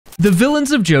The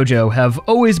villains of JoJo have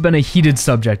always been a heated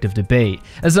subject of debate,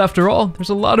 as after all, there's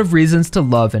a lot of reasons to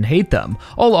love and hate them,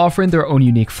 all offering their own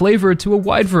unique flavor to a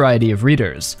wide variety of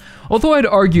readers. Although I'd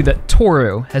argue that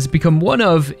Tooru has become one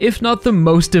of, if not the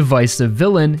most divisive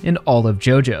villain in all of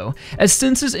JoJo, as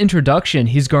since his introduction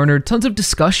he's garnered tons of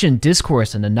discussion,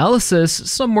 discourse, and analysis,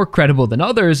 some more credible than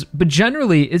others, but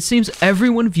generally it seems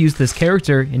everyone views this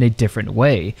character in a different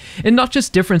way, and not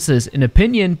just differences in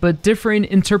opinion, but differing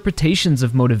interpretations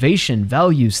of motivation,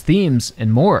 values, themes,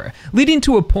 and more, leading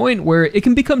to a point where it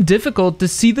can become difficult to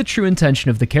see the true intention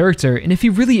of the character and if he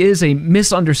really is a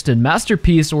misunderstood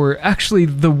masterpiece or actually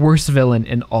the worst villain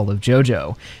in all of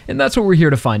JoJo, and that's what we're here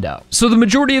to find out. So the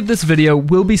majority of this video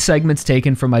will be segments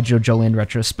taken from my JoJolion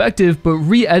retrospective, but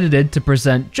re-edited to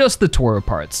present just the Tooru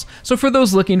parts. So for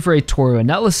those looking for a Tooru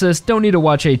analysis, don't need to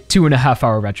watch a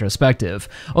 2.5-hour retrospective.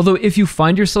 Although if you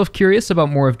find yourself curious about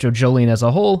more of JoJolion as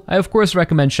a whole, I of course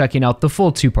recommend checking out the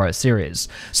full 2-part series.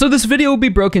 So this video will be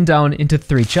broken down into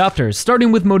 3 chapters,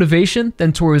 starting with motivation,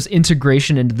 then Tooru's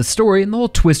integration into the story and the whole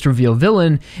twist reveal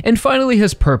villain, and finally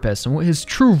his purpose and what his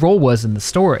true role was in the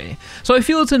story. So I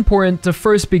feel it's important to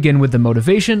first begin with the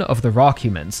motivation of the rock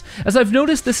humans, as I've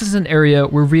noticed this is an area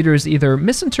where readers either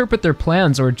misinterpret their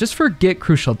plans or just forget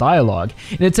crucial dialogue,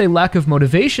 and it's a lack of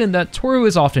motivation that Tooru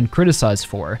is often criticized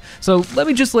for. So let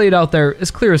me just lay it out there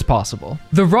as clear as possible.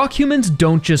 The rock humans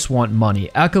don't just want money,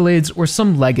 accolades, or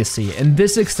some legacy, and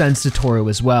this extends to Tooru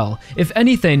as well. If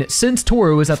anything, since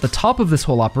Tooru is at the top of this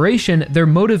whole operation, their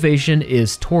motivation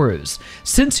is Tooru's.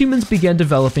 Since humans began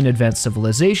developing advanced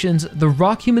civilizations, the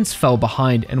rock humans fell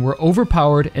behind and were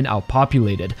overpowered and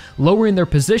outpopulated, lowering their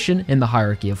position in the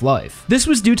hierarchy of life. This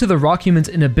was due to the rock humans'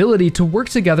 inability to work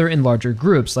together in larger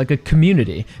groups like a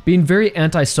community, being very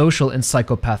antisocial and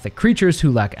psychopathic creatures who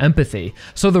lack empathy.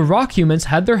 So the rock humans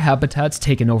had their habitats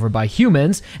taken over by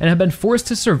humans and have been forced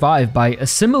to survive by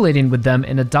assimilating with them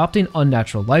and adopting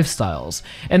unnatural lifestyles.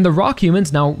 And the rock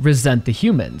humans now resent the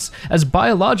humans, as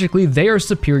biologically they are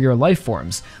superior life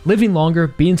forms, living longer,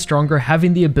 being stronger,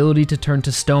 having the ability to turn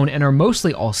to stone, and are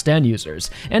mostly all stand users,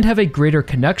 and have a greater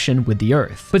connection with the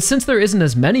earth. But since there isn't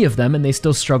as many of them and they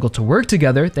still struggle to work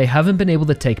together, they haven't been able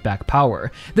to take back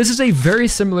power. This is a very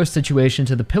similar situation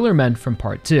to the Pillar Men from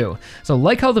part 2. So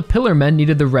like how the Pillar Men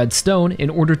needed the red stone in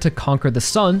order to conquer the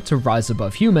sun to rise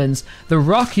above humans, the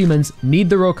rock humans need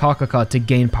the Rokakaka to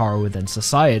gain power within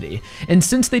society. And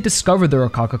since they discovered the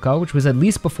Rokakaka, which was at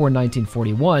least before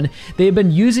 1941, they had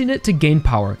been using it to gain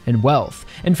power and wealth,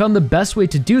 and found the best way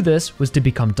to do this was to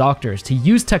become doctors, to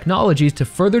use technologies to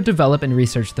further develop and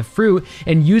research the fruit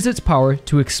and use its power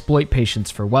to exploit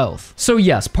patients for wealth. So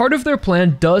yes, part of their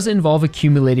plan does involve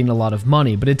accumulating a lot of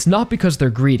money, but it's not because they're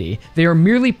greedy. They are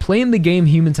merely playing the game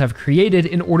humans have created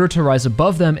in order to rise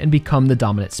above them and become the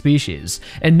dominant species.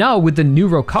 And now with the new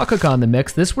Rokakaka in the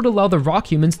mix, this would allow the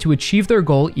rock humans to achieve their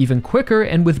goal even quicker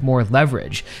and with more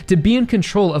leverage, to be in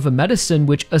control of a medicine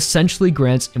which essentially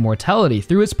grants immortality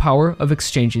through its power of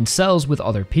exchanging cells with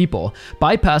other people,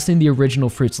 bypassing the original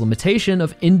fruit's limitation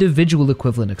of individual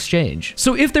equivalent exchange.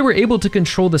 So if they were able to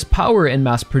control this power and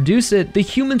mass produce it, the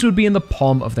humans would be in the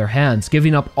palm of their hands,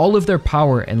 giving up all of their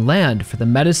power and land for the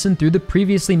medicine through the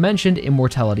previously mentioned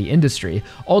immortality industry,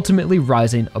 ultimately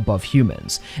rising above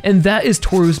humans. And that is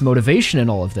Tooru's motivation in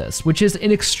all of this, which is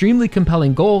an extremely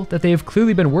compelling goal that they have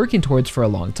clearly been working towards for a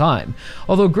long time.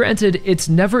 Although granted, it's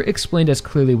never explained as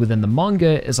clearly within the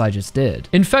manga as I just did.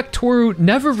 In fact, Tooru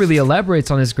never really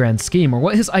elaborates on his grand scheme or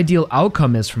what his ideal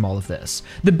outcome is from all of this.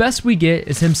 The best we get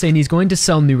is him saying he's going to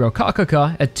sell new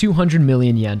Rokakaka at 200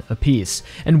 million yen a piece,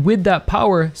 and with that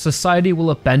power, society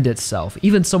will upend itself.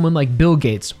 Even someone like Bill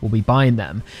Gates will be buying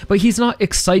them. But he's not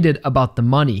excited about the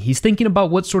money. He's thinking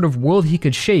about what sort of world he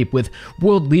could shape with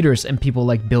world leaders and people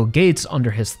like Bill Gates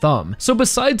under his thumb. So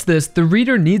besides this, the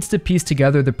reader needs to piece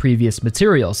together the previous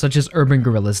material, such as Urban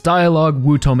Gorilla's dialogue,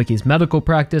 Wu Tomoki's medical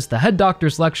practice, the head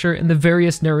doctor's lecture, and the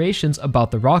various narrations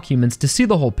about the rock humans to see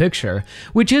the whole picture,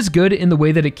 which is good in the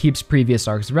way that it keeps previous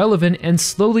arcs relevant and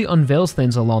slowly unveils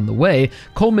things along the way,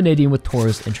 culminating with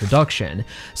Tooru's introduction.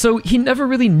 So he never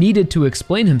really needed to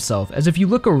explain himself, as if you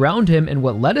look around him and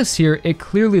what led us here, it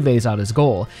clearly lays out his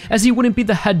goal, as he wouldn't be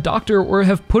the head doctor or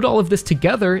have put all of this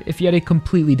together if he had a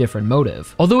completely different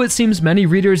motive. Although it seems many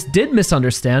readers did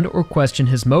misunderstand or question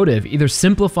his motive, either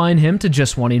simplifying him to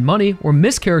just wanting money or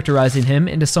mischaracterizing him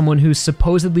into someone who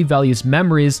supposedly values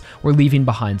memories or leaving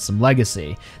behind some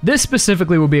legacy. This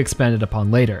specifically will be expanded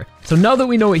upon later. So now that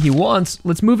we know what he wants,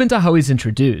 let's move into how he's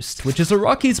introduced, which is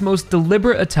Araki's most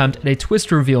deliberate attempt at a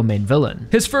twist reveal main villain.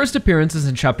 His first appearance is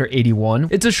in chapter 81.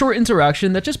 It's a short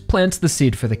interaction that just plants the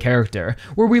seed for the character,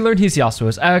 where we learn he's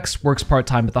Yasuo's ex, works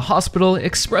part-time at the hospital,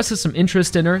 expresses some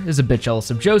interest in her, is a bit jealous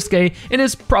of Josuke, and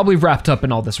is probably wrapped up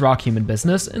in all this rock human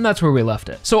business, and that's where we left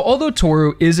it. So although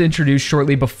Tooru is introduced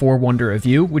shortly before Wonder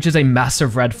Review, which is a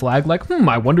massive red flag like,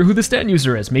 I wonder who the stand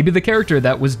user is, maybe the character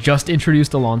that was just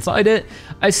introduced alongside it,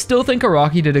 I still think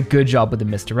Araki did a good job with the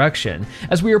misdirection,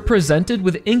 as we are presented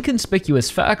with inconspicuous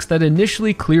facts that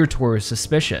initially clear Tooru's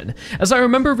suspicion. As I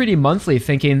remember reading Monthly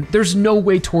thinking, there's no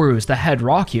way Tooru is the head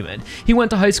rock human. He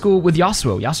went to high school with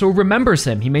Yasuo, Yasuo remembers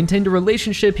him, he maintained a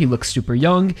relationship, he looks super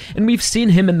young, and we've seen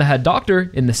him and the head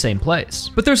doctor in the same place.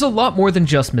 But there's a lot more than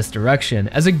just misdirection,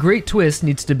 as a great twist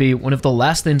needs to be one of the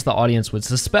last things the audience would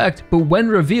suspect, but when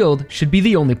revealed, should be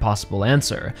the only possible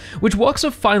answer, which walks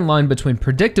a fine line between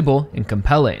predictable and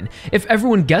compelling. If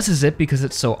everyone guesses it because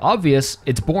it's so obvious,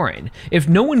 it's boring. If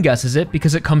no one guesses it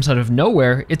because it comes out of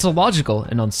nowhere, it's illogical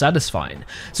and unsatisfying.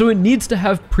 So it needs to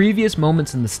have previous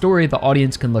moments in the story the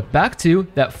audience can look back to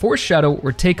that foreshadow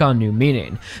or take on new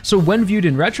meaning. So when viewed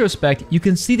in retrospect, you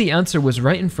can see the answer was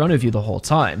right in front of you the whole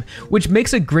time, which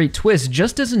makes a great twist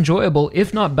just as enjoyable,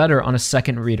 if not better, on a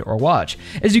second read or watch,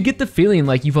 as you get the feeling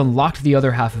like you've unlocked the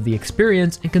other half of the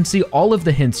experience and can see all of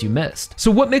the hints you missed.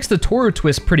 So what makes the Tooru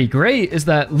twist pretty great is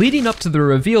that leading up to the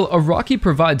reveal, Araki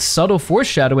provides subtle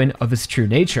foreshadowing of his true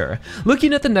nature.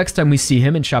 Looking at the next time we see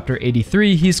him in chapter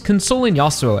 83, he's consoling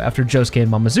Yasuo after Josuke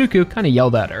and Mamazuku kinda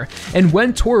yelled at her, and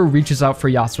when Tooru reaches out for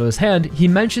Yasuo's hand, he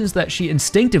mentions that she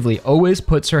instinctively always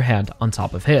puts her hand on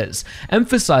top of his,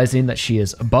 emphasizing that she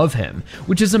is above him,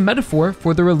 which is a metaphor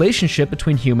for the relationship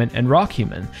between human and rock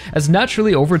human, as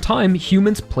naturally over time,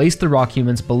 humans place the rock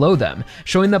humans below them,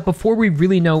 showing that before we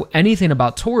really know anything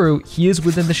about Tooru, he is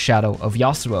within the shadow of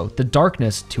Yasuo, the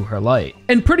darkness to her light.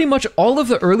 And pretty much all of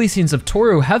the early scenes of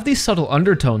Tooru have these subtle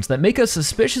undertones that make us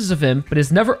suspicious of him, but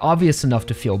is never obvious enough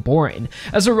to feel boring,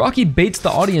 as Araki baits the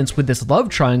audience with this love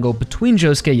triangle between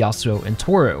Josuke, Yasuo, and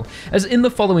Tooru, as in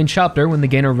the following chapter, when the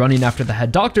gang are running after the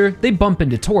head doctor, they bump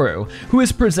into Tooru, who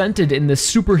is presented in this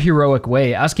super heroic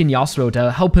way, asking Yasuo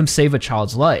to help him save a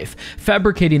child's life,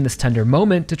 fabricating this tender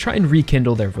moment to try and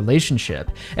rekindle their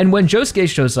relationship. And when Josuke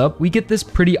shows up, we get this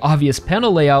pretty obvious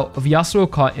panel layout of Yasuo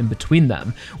caught in between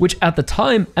them, which at the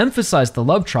time emphasized the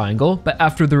love triangle, but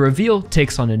after the reveal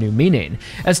takes on a new meaning,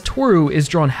 as Tooru is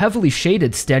drawn heavily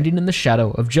shaded standing in the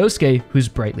shadow of Josuke, who's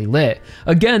brightly lit,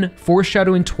 again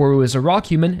foreshadowing Tooru as a rock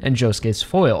human and Josuke's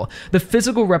foil, the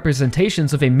physical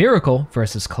representations of a miracle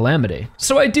versus calamity.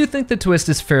 So I do think the twist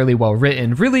is fairly well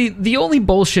written. Really, the only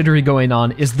bullshittery going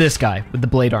on is this guy with the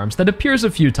blade arms that appears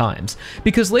a few times,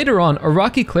 because later on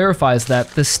Araki clarifies that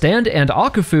the stand and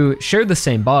Akafu share the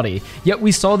same body, yet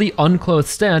we saw the unclothed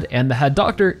stand and the head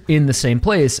doctor in the same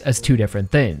place as two different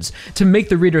things, to make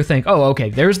the reader think, oh okay,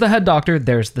 there's the head doctor,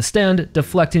 there's the stand,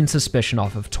 deflecting suspicion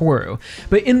off of Tooru.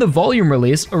 But in the volume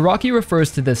release, Araki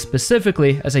refers to this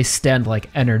specifically as a stand-like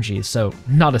energy, so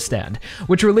not a stand,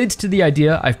 which relates to the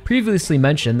idea I've previously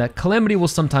mentioned that calamity will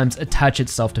sometimes attach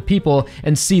itself to people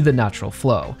and see the natural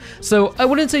flow. So I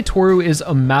wouldn't say Tooru is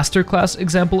a masterclass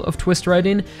example of twist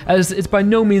writing, as it's by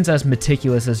no means as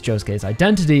meticulous as Josuke's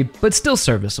identity, but still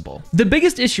serviceable. The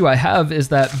biggest issue I have is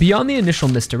that beyond the initial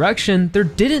misdirection, there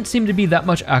didn't seem to be that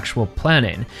much actual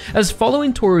planning, as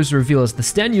following Tooru's reveal as the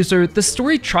stand user, the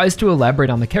story tries to elaborate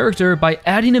on the character by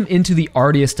adding him into the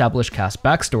already established cast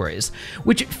backstories,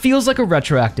 which feels like a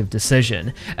retroactive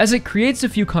decision, as it creates a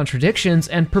few contradictions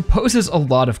and proposes a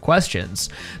lot of questions.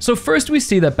 So first we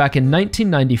see that back in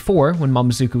 1994, when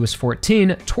Mamazuku was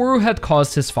 14, Tooru had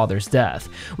caused his father's death,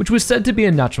 which was said to be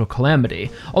a natural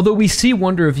calamity, although we see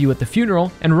Wonder of You at the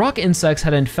funeral, and rock insects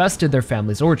had infested their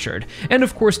family's orchard, and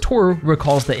of course Tooru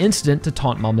recalls the incident to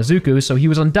taunt Mamazuku, so he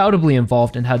was undoubtedly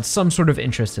involved and had some sort of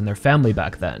interest in their family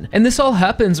back then. And this all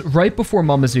happens right before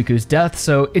Mamazuku's death,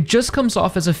 so it just comes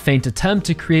off as a faint attempt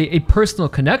to create a personal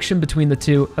connection between the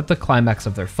two at the climax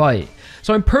of their fight.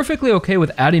 So I'm perfectly okay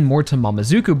with adding more to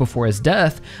Mamazuku before his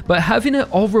death, but having it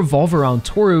all revolve around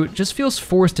Tooru just feels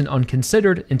forced and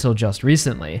unconsidered until just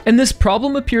recently. And this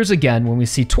problem appears again when we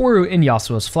see Tooru in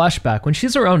Yasuo's flashback when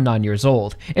she's around 9 years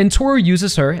old, and Tooru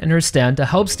uses her and her stand to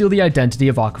help steal the identity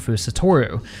of Akafu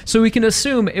Satoru, so we can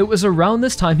assume it was around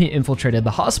this time he infiltrated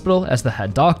the hospital as the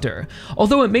head doctor,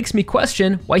 although it makes me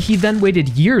question why he then waited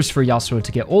years for Yasuo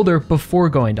to get older before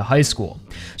going to high school.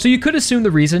 So you could assume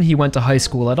the reason he went to high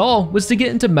school at all was to get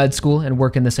into med school and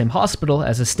work in the same hospital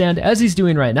as a stand as he's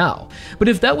doing right now. But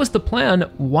if that was the plan,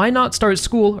 why not start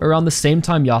school around the same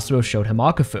time Yasuo showed him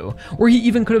Akafu? Or he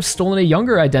even could have stolen a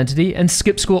younger identity and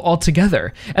skipped school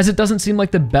altogether, as it doesn't seem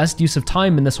like the best use of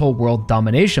time in this whole world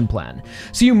domination plan.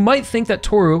 So you might think that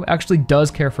Tooru actually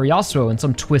does care for Yasuo in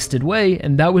some twisted way,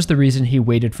 and that was the reason he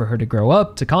waited for her to grow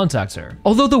up to contact her.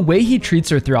 Although the way he treats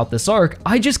her throughout this arc,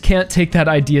 I just can't take that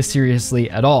idea seriously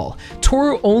at all.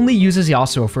 Tooru only uses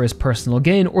Yasuo for his personal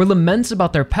gain or laments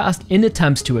about their past in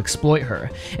attempts to exploit her,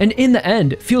 and in the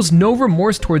end, feels no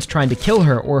remorse towards trying to kill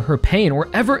her or her pain, or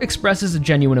ever expresses a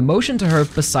genuine emotion to her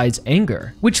besides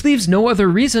anger. Which leaves no other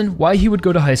reason why he would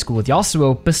go to high school with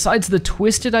Yasuo besides the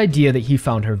twisted idea that he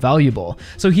found her valuable,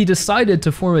 so he decided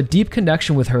to form a deep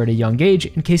connection with her at a young age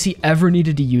in case he ever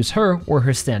needed to use her or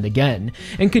her stand again,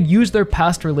 and could use their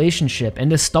past relationship and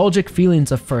nostalgic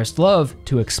feelings of first love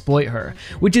to exploit her,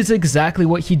 which is exactly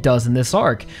what he does in this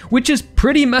arc, which is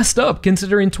pretty messed up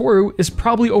considering Tooru is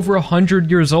probably over 100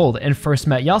 years old and first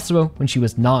met Yasuo when she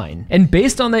was 9, and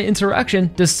based on that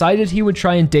interaction decided he would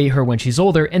try and date her when she's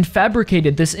older and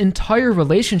fabricated this entire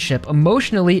relationship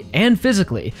emotionally and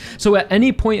physically, so at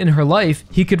any point in her life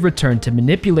he could return to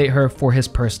manipulate her for his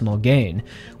personal gain,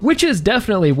 which is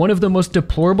definitely one of the most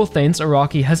deplorable things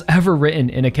Araki has ever written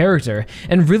in a character,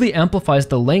 and really amplifies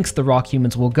the lengths the rock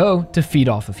humans will go to feed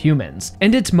off of humans.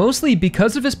 And it's mostly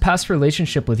because of his past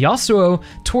relationship with Yasuo,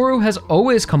 Tooru has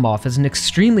always come off as an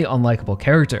extremely unlikable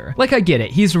character. Like, I get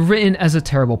it, he's written as a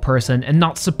terrible person and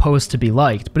not supposed to be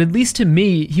liked, but at least to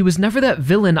me, he was never that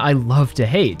villain I love to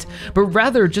hate, but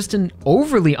rather just an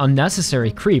overly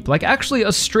unnecessary creep, like actually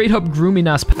a straight up grooming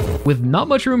ass with not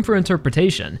much room for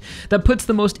interpretation, that puts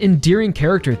the most endearing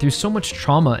character through so much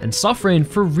trauma and suffering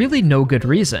for really no good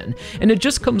reason, and it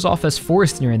just comes off as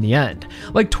forced near in the end.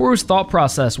 Like, Toru's thought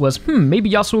process was,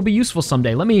 maybe Yasuo will be useful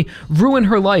someday, let me ruin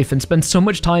her life and spend so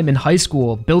much time in high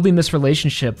school building this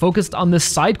relationship focused on this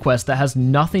side quest that has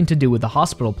nothing to do with the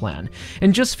hospital plan,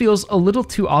 and just feels a little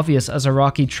too obvious as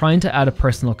Araki trying to add a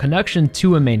personal connection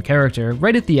to a main character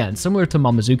right at the end, similar to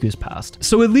Mamazuku's past.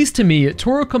 So at least to me,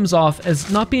 Tooru comes off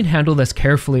as not being handled as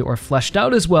carefully or fleshed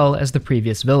out as well as the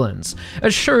previous villains.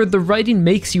 As sure, the writing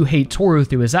makes you hate Tooru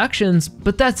through his actions,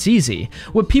 but that's easy.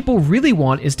 What people really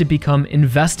want is to become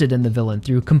invested in the villain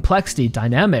through complexity,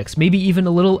 dynamics, maybe even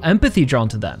a little empathy drawn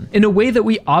to them, in a way that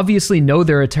we obviously know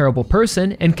they're a terrible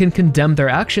person and can condemn their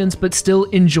actions, but still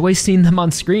enjoy seeing them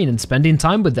on screen and spending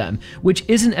time with them, which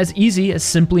isn't as easy as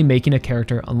simply making a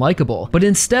character unlikable, but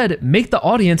instead make the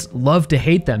audience love to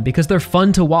hate them because they're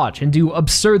fun to watch and do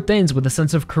absurd things with a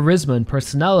sense of charisma and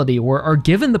personality, or are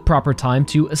given the proper time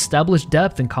to establish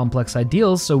depth and complex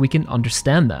ideals so we can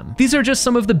understand them. These are just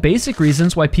some of the basic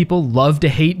reasons why people love to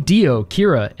hate Dio,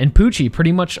 Kira, and Pucci,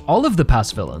 pretty much all of the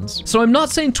past villains. So I'm not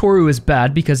saying Tooru is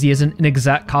bad because he isn't an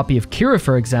exact copy of Kira,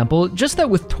 for example, just that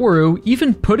with Tooru,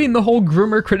 even putting the whole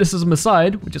groomer criticism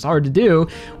aside, which is hard to do,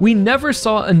 we never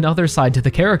saw another side to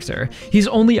the character. He's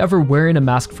only ever wearing a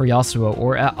mask for Yasuo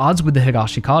or at odds with the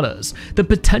Higashikatas. The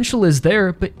potential is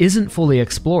there, but isn't fully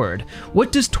explored.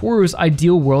 What does Toru's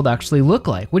ideal world actually look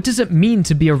like? What does it mean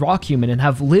to be a rock human and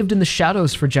have lived in the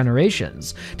shadows for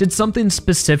generations? Did something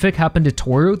specific happen to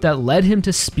Tooru that led him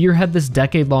to spearhead this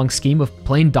decade-long scheme of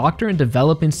playing doctor and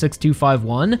developing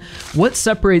 6251? What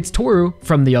separates Tooru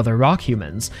from the other rock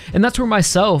humans? And that's where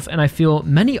myself, and I feel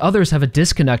many others, have a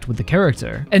disconnect with the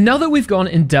character. And now that we've gone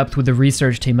in depth with the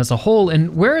research team as a whole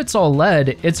and where it's all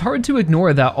led, it's hard to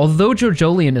ignore that although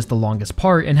JoJolion is the longest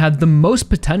part and had the most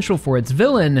potential for its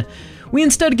villain, we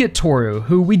instead get Tooru,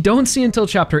 who we don't see until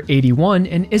chapter 81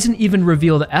 and isn't even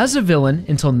revealed as a villain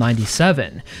until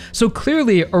 97. So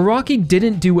clearly, Araki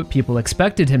didn't do what people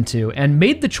expected him to and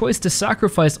made the choice to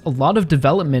sacrifice a lot of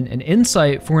development and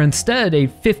insight for instead a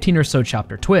 15 or so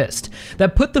chapter twist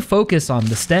that put the focus on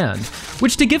the stand,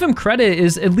 which, to give him credit,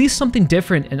 is at least something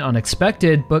different and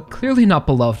unexpected, but clearly not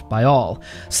beloved by all.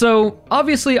 So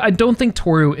obviously, I don't think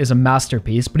Tooru is a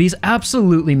masterpiece, but he's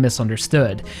absolutely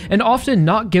misunderstood and often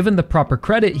not given the proper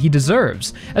credit he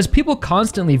deserves, as people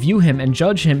constantly view him and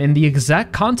judge him in the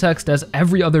exact context as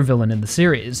every other villain in the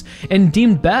series, and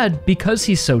deemed bad because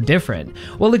he's so different,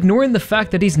 while ignoring the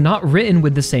fact that he's not written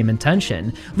with the same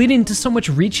intention, leading to so much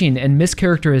reaching and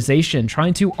mischaracterization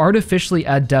trying to artificially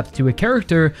add depth to a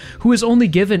character who is only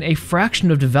given a fraction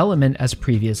of development as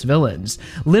previous villains,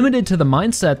 limited to the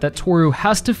mindset that Tooru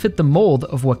has to fit the mold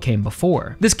of what came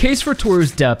before. This case for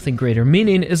Toru's depth and greater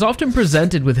meaning is often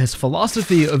presented with his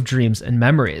philosophy of dreams and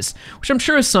memories, which I'm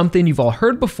sure is something you've all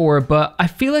heard before, but I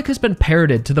feel like has been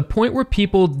parroted to the point where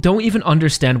people don't even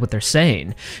understand what they're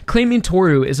saying, claiming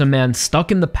Tooru is a man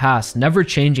stuck in the past, never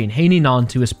changing, hanging on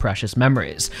to his precious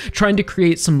memories, trying to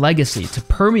create some legacy to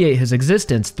permeate his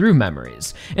existence through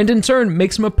memories, and in turn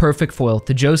makes him a perfect foil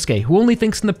to Josuke, who only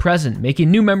thinks in the present,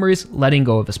 making new memories, letting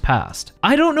go of his past.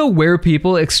 I don't know where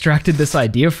people extracted this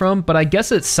idea from, but I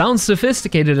guess it sounds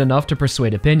sophisticated enough to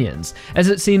persuade opinions, as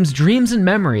it seems dreams and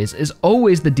memories is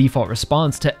always the default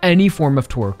response to any form of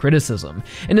Tooru criticism,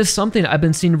 and is something I've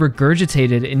been seeing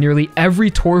regurgitated in nearly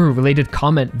every Tooru-related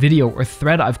comment, video, or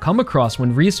thread I've come across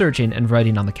when researching and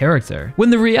writing on the character. When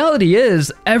the reality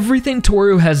is, everything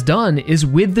Tooru has done is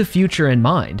with the future in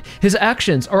mind. His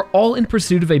actions are all in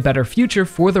pursuit of a better future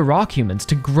for the rock humans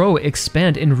to grow,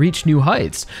 expand, and reach new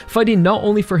heights, fighting not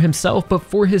only for himself but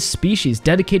for his species,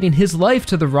 dedicating his life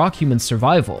to the rock humans'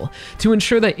 survival, to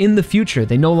ensure that in the future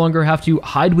they no longer have to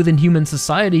hide within human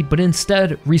society but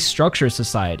instead restructure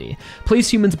society,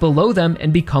 place humans below them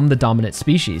and become the dominant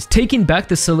species, taking back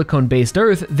the silicone-based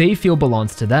Earth they feel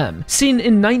belongs to them. Seen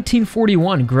in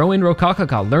 1941, growing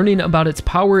Rokakaka, learning about its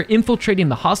power, infiltrating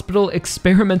the hospital,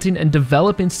 experimenting and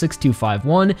developing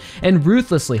 6251, and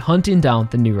ruthlessly hunting down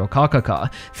the new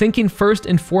Rokakaka, thinking first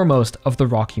and foremost of the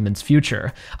rock human's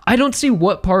future. I don't see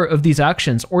what part of these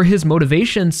actions or his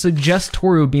motivation suggests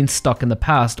Tooru being stuck in the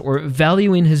past or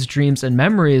valuing his dreams and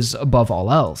memories above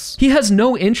all else. He has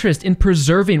no interest in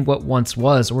preserving what once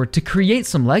was or to create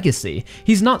some legacy.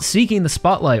 He's not seeking the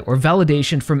spotlight or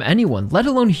validation from anyone, let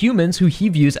alone humans who he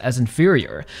views as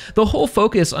inferior. The whole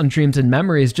focus on dreams and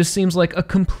memories just seems like a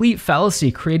complete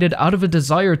fallacy created out of a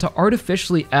desire to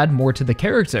artificially add more to the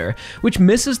character, which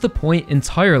misses the point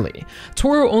entirely.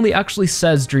 Tooru only actually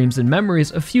says dreams and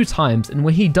memories a few times, and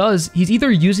when he does, he's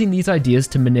either using these ideas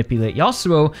to manipulate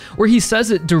Yasuo, or he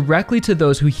says it directly to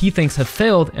those who he thinks have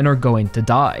failed and are going to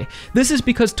die. This is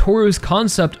because Toru's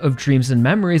concept of dreams and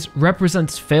memories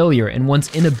represents failure and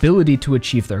one's inability to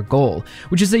achieve their goal,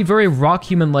 which is a very rock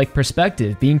human-like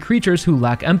perspective, being creatures who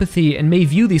lack empathy and may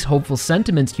view these hopeful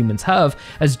sentiments humans have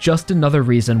as just another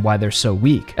reason why they're so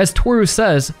weak. As Tooru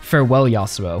says, "Farewell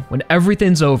Yasuo, when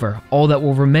everything's over, all that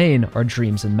will remain are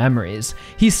dreams and memories."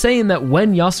 He's saying that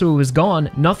when Yasuo is gone,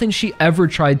 nothing she ever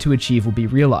tried to achieve will be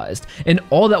realized, and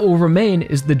all that will remain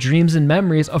is the dreams and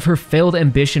memories of her failed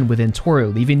ambition within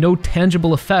Tooru, leaving no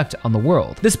tangible effect on the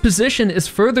world. This position is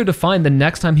further defined the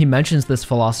next time he mentions this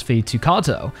philosophy to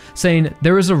Kato, saying,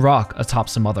 "There is a rock atop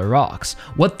some other rocks.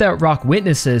 What that rock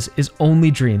witnesses is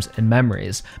only dreams and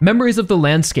memories. Memories of the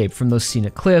landscape from those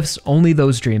scenic cliffs, only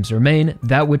those dreams remain,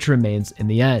 that which remains in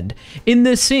the end." In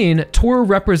this scene, Tooru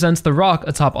represents the rock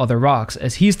atop other rocks,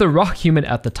 as he's the rock human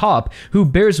at the top who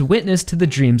bears witness to the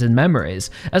dreams and memories,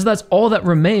 as that's all that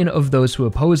remain of those who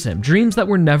oppose him, dreams that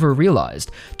were never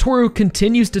realized. Tooru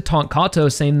continues to taunt Kato,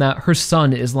 saying that her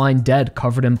son is lying dead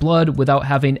covered in blood without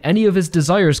having any of his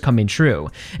desires coming true,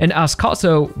 and asks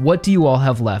Kato, "What do you all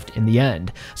have left in the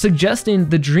end?" suggesting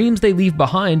the dreams they leave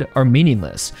behind are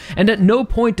meaningless. And at no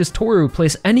point does Tooru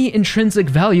place any intrinsic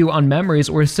value on memories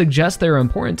or suggest they are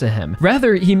important to him.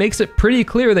 Rather, he makes it pretty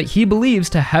clear that he believes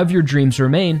to have your dreams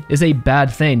remain is a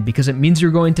bad thing because it means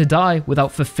you're going to die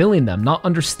without fulfilling them, not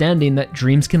understanding that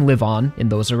dreams can live on in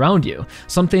those around you,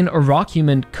 something a rock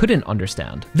human couldn't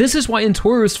understand. This is why in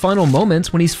Toru's final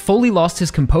moments, when he's fully lost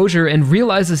his composure and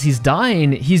realizes he's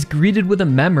dying, he's greeted with a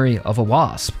memory of a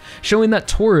wasp, showing that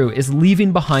Tooru is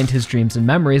leaving behind his dreams and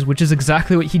memories, which is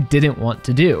exactly what he didn't want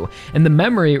to do, and the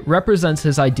memory represents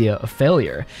his idea of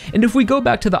failure. And if we go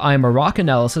back to the I Am a Rock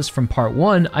analysis from part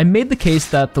 1, I made the case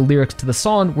that the lyrics to the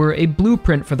song were a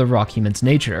blueprint for the rock human's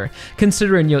nature,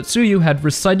 considering Yotsuyu had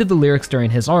recited the lyrics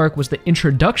during his arc, was the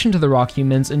introduction to the rock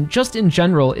humans, and just in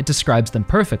general, it describes them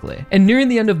perfectly. And nearing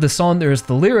the end of the song, there is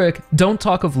the lyric, "Don't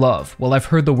talk of love. Well, I've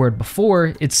heard the word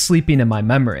before, it's sleeping in my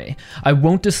memory. I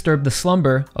won't disturb the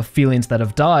slumber of feelings that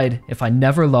have died. If I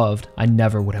never loved, I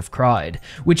never would have cried."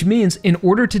 Which means in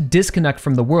order to disconnect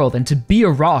from the world and to be a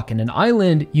rock and an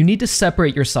island, you need to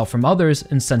separate yourself from others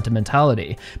in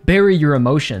sentimentality, bury your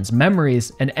emotions,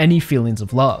 memories, and any feelings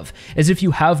of love. As if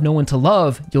you have no one to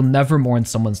love, you'll never mourn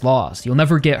someone's loss, you'll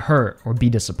never get hurt or be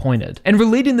disappointed. And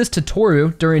relating this to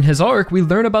Tooru, during his arc, we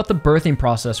learn about the birthing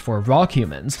process for rock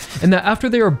humans, and that after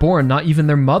they are born, not even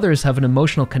their mothers have an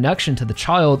emotional connection to the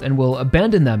child and will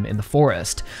abandon them in the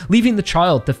forest, leaving the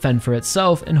child to fend for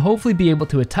itself and hopefully be able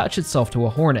to attach itself to a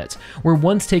hornet, where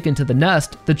once taken to the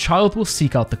nest, the child will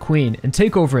seek out the queen and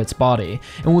take over its body,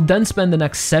 and will then spend the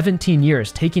next 17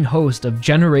 years taking host of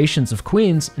generations of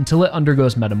queens until it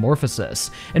undergoes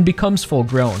metamorphosis and becomes full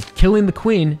grown, killing the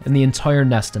queen and the entire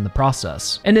nest in the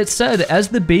process. And it's said as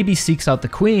the baby seeks out the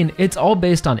queen, it's all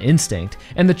based on instinct,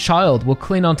 and the child will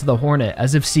cling onto the hornet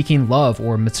as if seeking love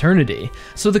or maternity.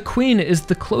 So the queen is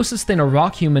the closest thing a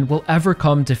rock human will ever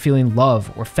come to feeling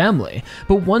love or family,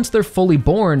 but once they're fully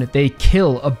born, they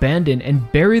kill, abandon,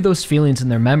 and bury those feelings in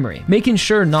their memory, making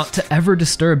sure not to ever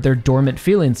disturb their dormant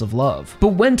feelings of love. But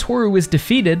when Tooru is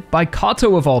defeated by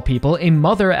Kato of all people, a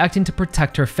mother acting to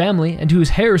protect her family and whose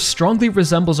hair strongly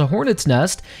resembles a hornet's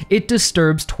nest, it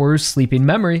disturbs Toru's sleeping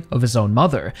memory of his own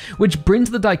mother, which brings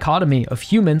the dichotomy of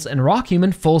humans and rock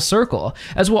human full circle,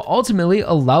 as what ultimately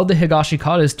allowed the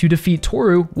Higashikatas to defeat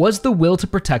Tooru was the will to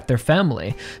protect their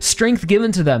family, strength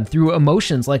given to them through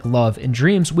emotions like love and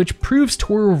dreams, which proves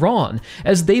Tooru wrong,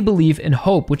 as they believe in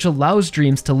hope, which allows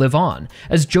dreams to live on,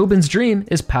 as Jobin's dream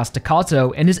is passed to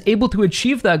Kato and is able to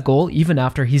achieve that goal even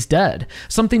after he's dead,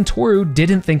 something Tooru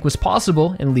didn't think was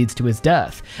possible and leads to his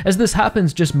death, as this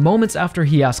happens just moments after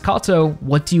he asks Kato,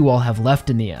 "What do you all have left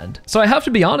in the end?" So I have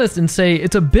to be honest and say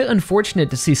it's a bit unfortunate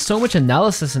to see so much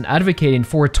analysis and advocating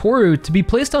for Tooru to be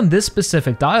placed on this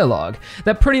specific dialogue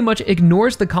that pretty much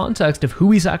ignores the context of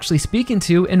who he's actually speaking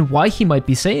to and why he might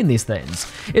be saying these things.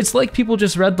 It's like people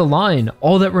just read the line,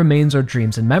 "All that remains are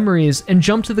dreams and memories," and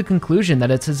jump to the conclusion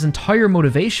that it's his entire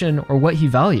motivation or what he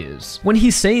values, when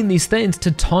he's saying these things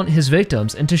to taunt his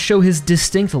victims and to show his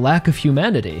distinct lack of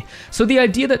humanity. So the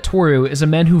idea that Tooru is a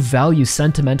man who values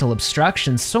sentimental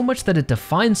abstractions so much that it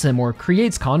defines him or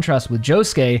creates contrast with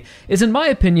Josuke is, in my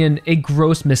opinion, a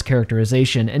gross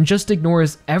mischaracterization and just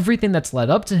ignores everything that's led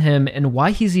up to him and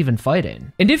why he's even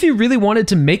fighting. And if you really wanted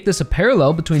to make this a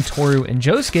parallel between Tooru and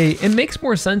Josuke, it makes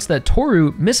more sense that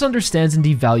Tooru misunderstands and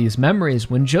devalues memories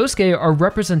when Josuke, our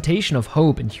representation of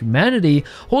hope and humanity,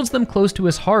 holds them close to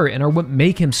his heart and are what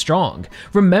make him strong,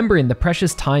 remembering the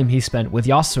precious time he spent with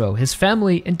Yasuo, his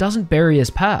family, and doesn't bury his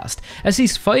past, as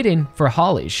he's fighting for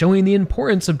Holly, showing the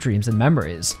importance of dreams and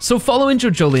memories. So following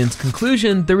JoJolion's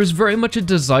conclusion, there was very much a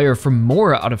desire for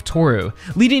more out of Tooru,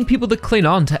 leading people to cling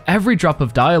on to every drop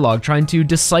of dialogue trying to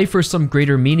decipher some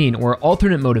greater meaning or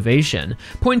alternate motivation,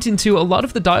 pointing to a lot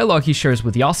of the dialogue he shares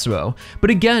with Yasuo. But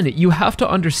again, you have to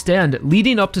understand,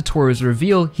 leading up to Toru's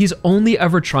reveal, he's only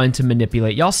ever trying to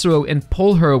manipulate Yasuo and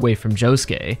pull her away from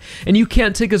Josuke, and you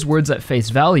can't take his words at face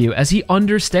value as he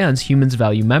understands humans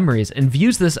value memories and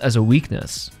views this as a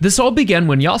weakness. This all began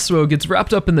when Yasuo gets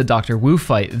wrapped up in the Dr. Wu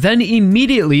fight, then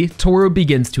immediately Tooru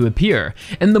begins to appear,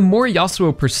 and the more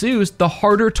Yasuo pursues, the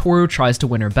harder Tooru tries to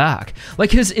win her back,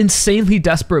 like his insanely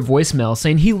desperate voicemail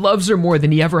saying he loves her more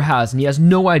than he ever has and he has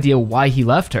no idea why he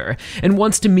left her, and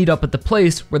wants to meet up at the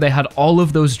place where they had all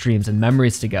of those dreams and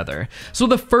memories together. So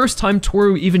the first time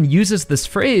Tooru even uses this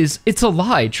phrase, it's a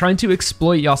lie, trying to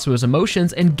exploit Yasuo's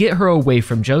emotions and get her away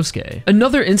from Josuke.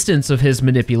 Another instance of his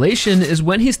manipulation is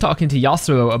when he's talking to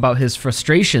Yasuo about his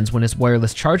frustrations when his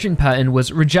wireless charging patent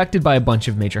was rejected by a bunch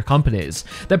of major companies,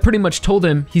 that pretty much told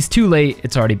him he's too late,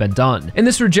 it's already been done. And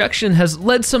this rejection has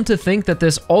led some to think that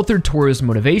this altered Tooru's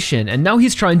motivation, and now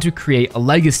he's trying to create a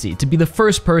legacy, to be the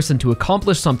first person to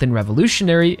accomplish something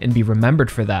revolutionary and be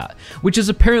remembered for that, which is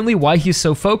apparently why he's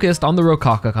so focused on the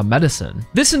Rokakaka medicine.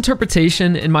 This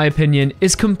interpretation, in my opinion,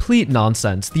 is complete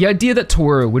nonsense. The idea that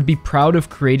Tooru would be proud of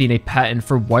creating a patent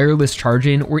for wireless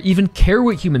charging or even care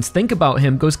what humans think about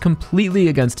him goes completely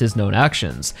against his known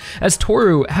actions, as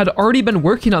Tooru had already been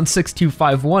working on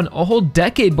 6251 a whole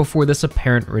decade before this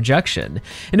apparent rejection.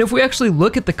 And if we actually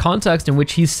look at the context in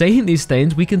which he's saying these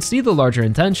things, we can see the larger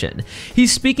intention.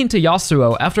 He's speaking to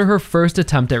Yasuo after her first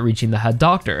attempt at reaching the head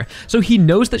doctor, so he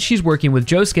knows that she's working with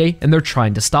Josuke and they're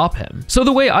trying to stop him. So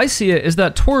the way I see it is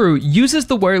that Tooru uses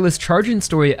the wireless charging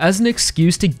story as an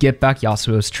excuse to get back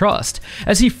Yasuo's trust,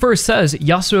 as he first says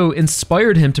Yasuo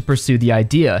inspired him to pursue the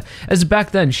idea, as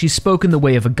back then she spoke in the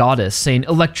way of a goddess, saying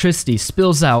electricity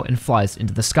spills out and flies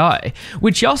into the sky,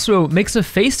 which Yasuo makes a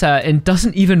face at and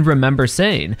doesn't even remember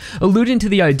saying, alluding to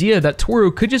the idea that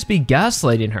Tooru could just be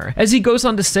gaslighting her, as he goes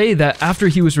on to say that after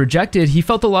he was rejected, he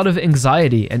felt a lot of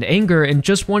anxiety and anger and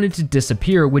just wanted to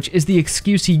disappear, which is the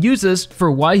excuse he uses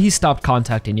for why he stopped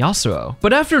contacting Yasuo.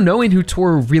 But after knowing who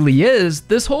Tooru really is,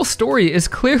 this whole story is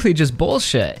clearly just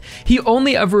bullshit. He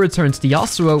only ever returns to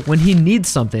Yasuo when he needs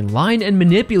something, lying and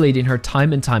manipulating her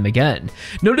time and time again.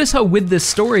 Notice how with this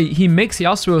story, he makes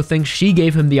Yasuo think she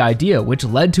gave him the idea, which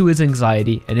led to his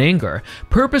anxiety and anger,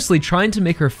 purposely trying to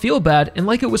make her feel bad and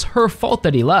like it was her fault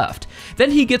that he left.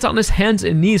 Then he gets on his hands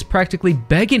and knees practically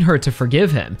begging her to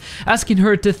forgive him, asking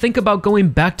her to think about going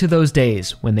back to those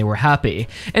days when they were happy.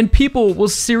 And people will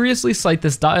seriously cite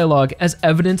this dialogue as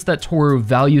evidence that Tooru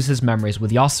values his memories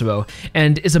with Yasuo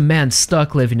and is a man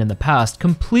stuck living in the past,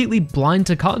 completely blind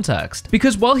to context.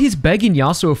 Because while he's begging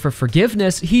Yasuo for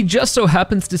forgiveness, he just so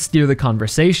happens to steer the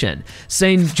conversation,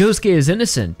 saying Josuke is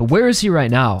innocent, but where is he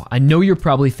right now? I know you're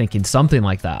probably thinking something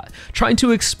like that, trying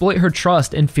to exploit her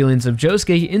trust and feelings of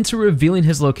Josuke into revealing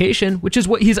his location, which is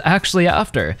what he's actually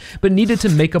after, but needed to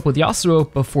make up with Yasuo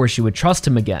Yasuo before she would trust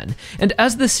him again. And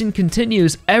as this scene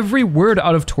continues, every word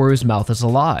out of Tooru's mouth is a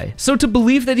lie. So to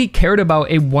believe that he cared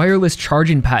about a wireless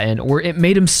charging patent, or it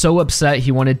made him so upset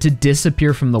he wanted to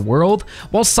disappear from the world,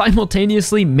 while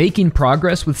simultaneously making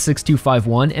progress with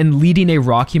 6251 and leading a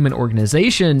Rockhuman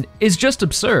organization, is just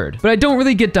absurd. But I don't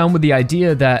really get down with the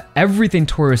idea that everything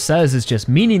Tooru says is just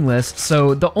meaningless,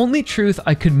 so the only truth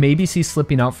I could maybe see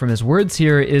slipping out from his words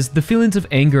here is the feelings of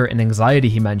anger and anxiety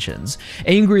he mentions.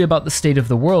 Angry about the state of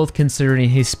the world considering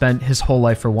he spent his whole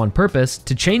life for one purpose,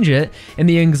 to change it, and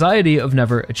the anxiety of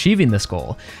never achieving this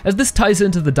goal, as this ties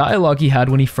into the dialogue he had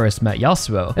when he first met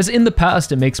Yasuo, as in the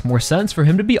past it makes more sense for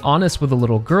him to be honest with a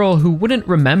little girl who wouldn't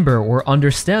remember or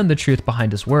understand the truth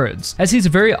behind his words, as he's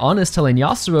very honest telling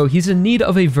Yasuo he's in need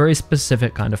of a very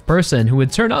specific kind of person who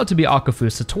would turn out to be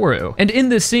Akafu's Tooru. And in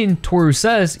this scene, Tooru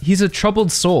says he's a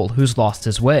troubled soul who's lost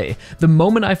his way. The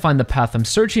moment I find the path I'm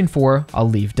searching for, I'll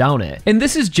leave down it. And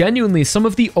this is genuinely some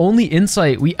of the only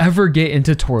insight we ever get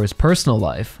into Tooru's personal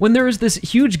life, when there is this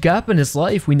huge gap in his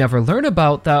life we never learn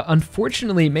about that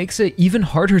unfortunately makes it even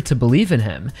harder to believe in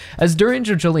him, as during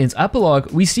JoJolion's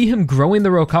epilogue, we see him growing the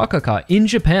Rokakaka in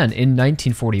Japan in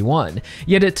 1941,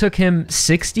 yet it took him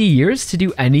 60 years to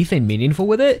do anything meaningful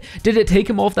with it? Did it take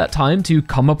him all of that time to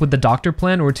come up with the doctor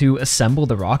plan or to assemble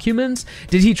the Rockhumans?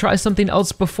 Did he try something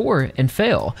else before and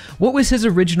fail? What was his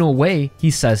original way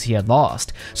he says he had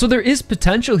lost? So there is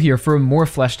potential here for a more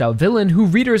fleshed out villain who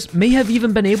readers may have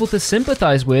even been able to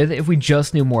sympathize with if we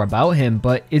just knew more about him,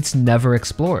 but it's never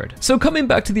explored. So coming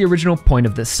back to the original point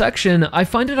of this section, I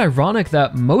find it ironic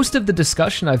that most of the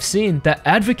discussion I've seen that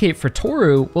advocate for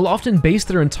Tooru will often base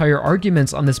their entire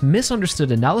arguments on this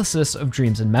misunderstood analysis of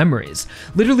dreams and memories,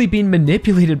 literally being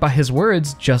manipulated by his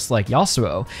words just like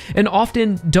Yasuo, and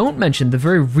often don't mention the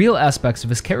very real aspects of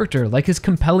his character, like his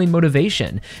compelling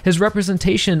motivation, his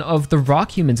representation of the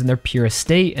Rockhumans in their purest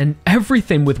state, and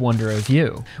everything with Wonder of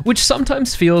You, which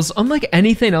sometimes feels unlike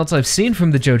anything else I've seen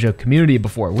from the JoJo community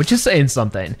before, which is saying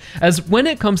something, as when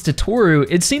it comes to Tooru,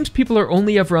 it seems people are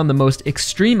only ever on the most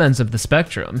extreme ends of the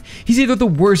spectrum. He's either the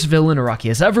worst villain Araki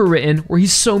has ever written, or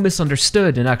he's so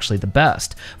misunderstood and actually the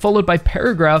best, followed by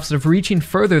paragraphs of reaching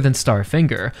further than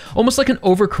Starfinger, almost like an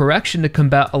overcorrection to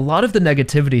combat a lot of the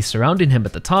negativity surrounding him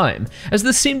at the time, as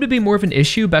this seemed to be more of an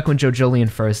issue back when JoJolion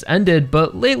first ended,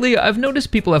 but lately I've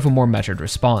noticed people have a more measured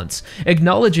response,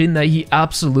 acknowledging that he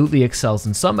absolutely excels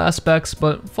in some aspects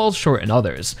but falls short in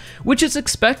others, which is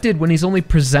expected when he's only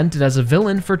presented as a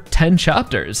villain for 10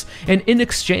 chapters, and in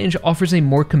exchange offers a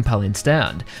more compelling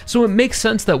stand, so it makes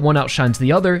sense that one outshines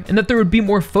the other and that there would be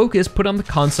more focus put on the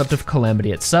concept of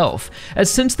calamity itself,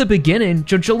 as since the beginning,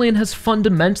 JoJolion has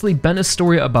fundamentally been a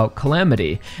story about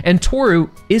calamity, and Tooru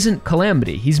isn't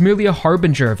calamity, he's merely a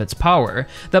harbinger of its power,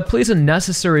 that plays a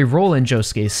necessary role in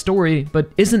Josuke's story,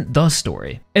 but isn't the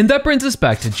story. And that brings us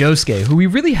back to Josuke, who we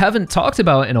really haven't talked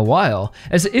about in a while,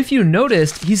 as if you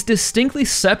noticed, he's distinctly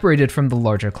separated from the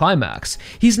larger climax.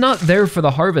 He's not there for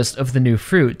the harvest of the new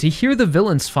fruit, to hear the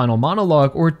villain's final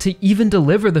monologue, or to even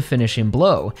deliver the finishing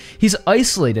blow. He's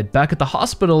isolated back at the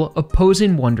hospital,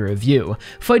 opposing Wonder of You,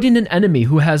 fighting an enemy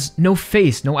who has no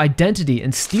face, no identity,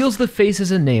 and steals the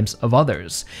faces and names of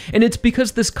others. And it's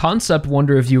because this concept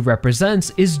Wonder of You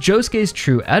represents is Josuke's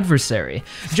true adversary.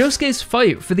 Josuke's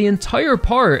fight for the entire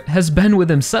part has been with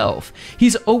himself.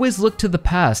 He's always looked to the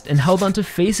past and held onto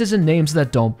faces and names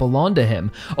that don't belong to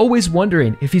him, always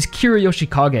wondering if he's Kira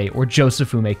Yoshikage or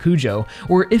Josefume Kujo,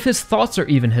 or if his thoughts are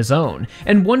even his own.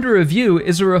 And Wonder of You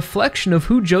is a reflection of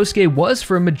who Josuke was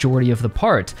for a majority of the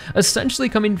part, essentially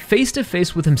coming face to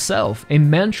face with himself, a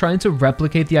man trying to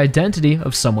replicate the identity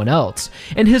of someone else.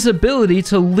 And his ability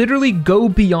to literally go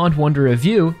beyond Wonder of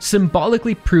You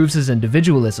symbolically proves his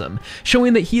individualism,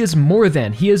 showing that he is more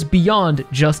than, he is beyond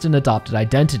just an adopted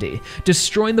identity,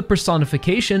 destroying the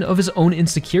personification of his own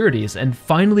insecurities and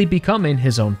finally becoming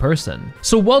his own person.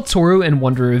 So while Tooru and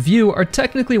Wonder of You are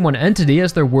technically one entity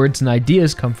as their words and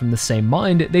ideas come from the same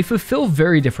mind, they fulfill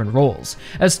very different roles.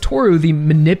 As Tooru, the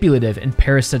manipulative and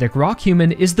parasitic rock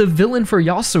human, is the villain for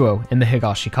Yasuo and the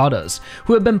Higashikadas,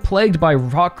 who have been plagued by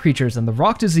rock creatures and the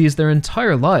rock disease their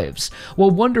entire lives,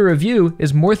 while Wonder of You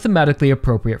is more thematically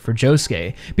appropriate for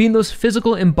Josuke, being those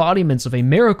physical embodiments of a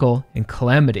miracle and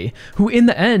calamity, who in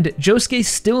the end, Josuke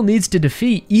still needs to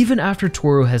defeat even after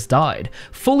Tooru has died,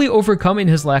 fully overcoming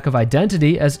his lack of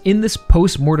identity, as in this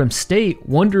post-mortem state,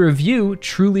 Wonder of You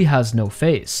truly has no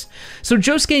face. So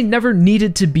Josuke never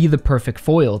needed to be the perfect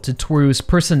foil to Tooru's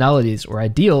personalities or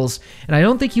ideals, and I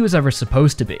don't think he was ever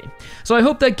supposed to be. So I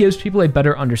hope that gives people a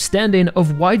better understanding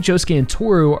of why Josuke and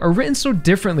Tooru are written so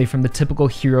differently from the typical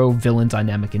hero-villain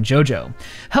dynamic in JoJo.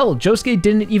 Hell, Josuke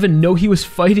didn't even know he was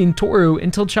fighting Tooru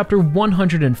until chapter 100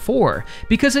 104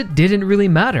 because it didn't really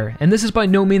matter, and this is by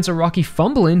no means Araki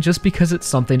fumbling just because it's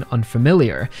something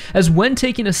unfamiliar, as when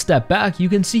taking a step back you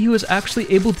can see he was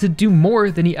actually able to do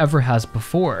more than he ever has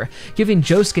before, giving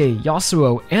Josuke,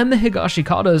 Yasuo, and the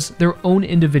Higashikatas their own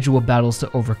individual battles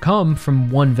to overcome from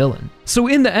one villain. So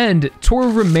in the end,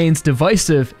 Tooru remains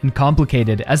divisive and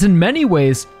complicated, as in many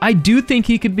ways, I do think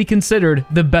he could be considered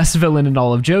the best villain in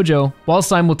all of JoJo, while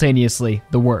simultaneously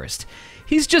the worst.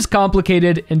 He's just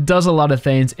complicated and does a lot of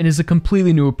things and is a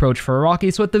completely new approach for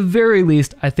Araki, so at the very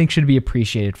least, I think should be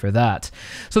appreciated for that.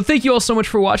 So thank you all so much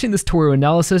for watching this Tooru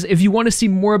analysis. If you want to see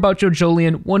more about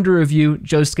JoJolion, Wonder Review,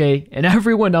 Josuke, and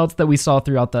everyone else that we saw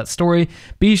throughout that story,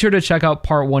 be sure to check out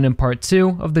part 1 and part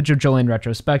 2 of the JoJolion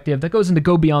retrospective that goes into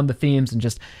go beyond the themes and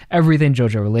just everything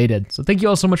JoJo related. So thank you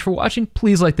all so much for watching.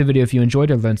 Please like the video if you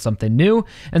enjoyed or learned something new,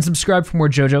 and subscribe for more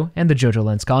JoJo and the JoJo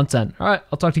Lens content. Alright,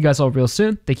 I'll talk to you guys all real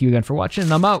soon. Thank you again for watching,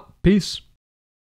 and I'm out. Peace.